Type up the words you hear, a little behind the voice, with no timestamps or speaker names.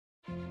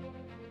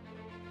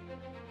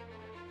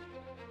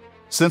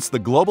Since the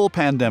global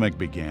pandemic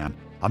began,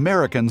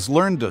 Americans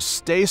learned to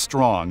stay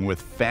strong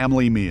with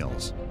family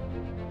meals.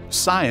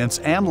 Science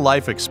and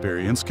life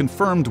experience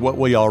confirmed what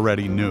we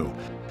already knew,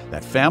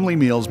 that family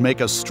meals make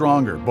us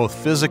stronger both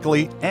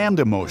physically and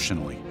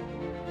emotionally.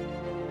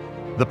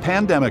 The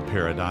pandemic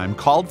paradigm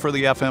called for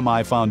the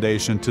FMI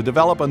Foundation to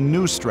develop a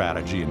new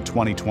strategy in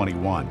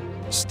 2021,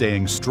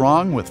 Staying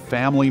Strong with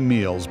Family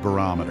Meals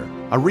Barometer,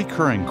 a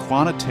recurring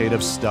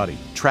quantitative study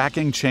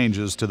tracking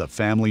changes to the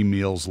family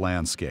meals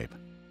landscape.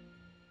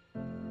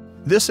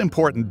 This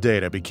important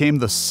data became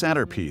the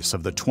centerpiece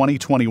of the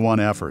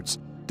 2021 efforts,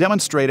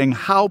 demonstrating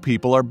how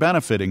people are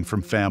benefiting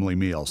from family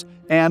meals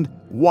and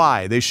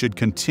why they should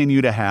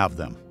continue to have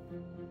them.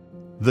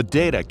 The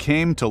data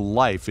came to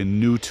life in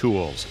new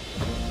tools.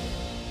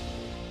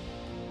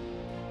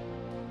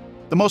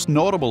 The most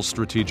notable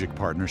strategic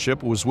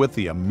partnership was with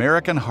the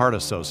American Heart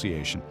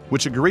Association,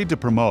 which agreed to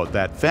promote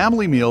that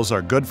family meals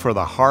are good for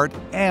the heart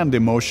and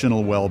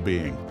emotional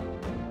well-being.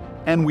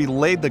 And we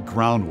laid the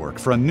groundwork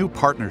for a new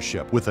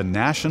partnership with the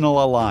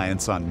National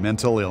Alliance on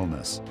Mental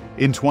Illness.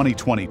 In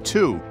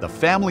 2022, the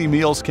Family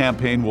Meals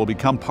campaign will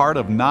become part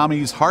of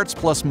NAMI's Hearts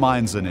Plus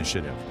Minds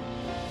initiative.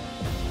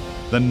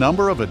 The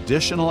number of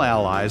additional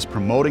allies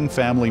promoting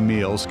family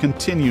meals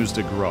continues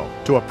to grow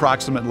to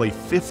approximately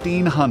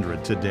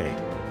 1,500 to date.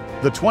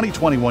 The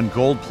 2021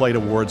 Gold Plate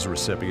Awards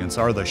recipients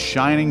are the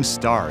shining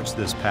stars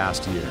this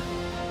past year.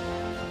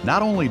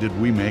 Not only did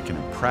we make an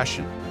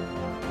impression,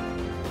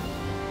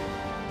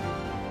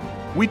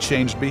 we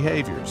changed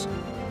behaviors.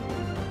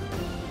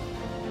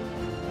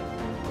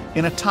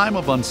 In a time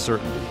of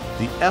uncertainty,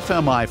 the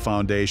FMI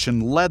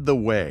Foundation led the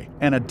way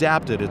and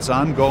adapted its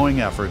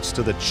ongoing efforts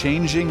to the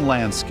changing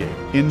landscape,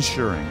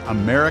 ensuring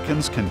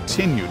Americans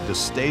continued to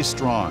stay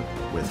strong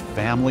with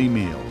family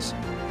meals.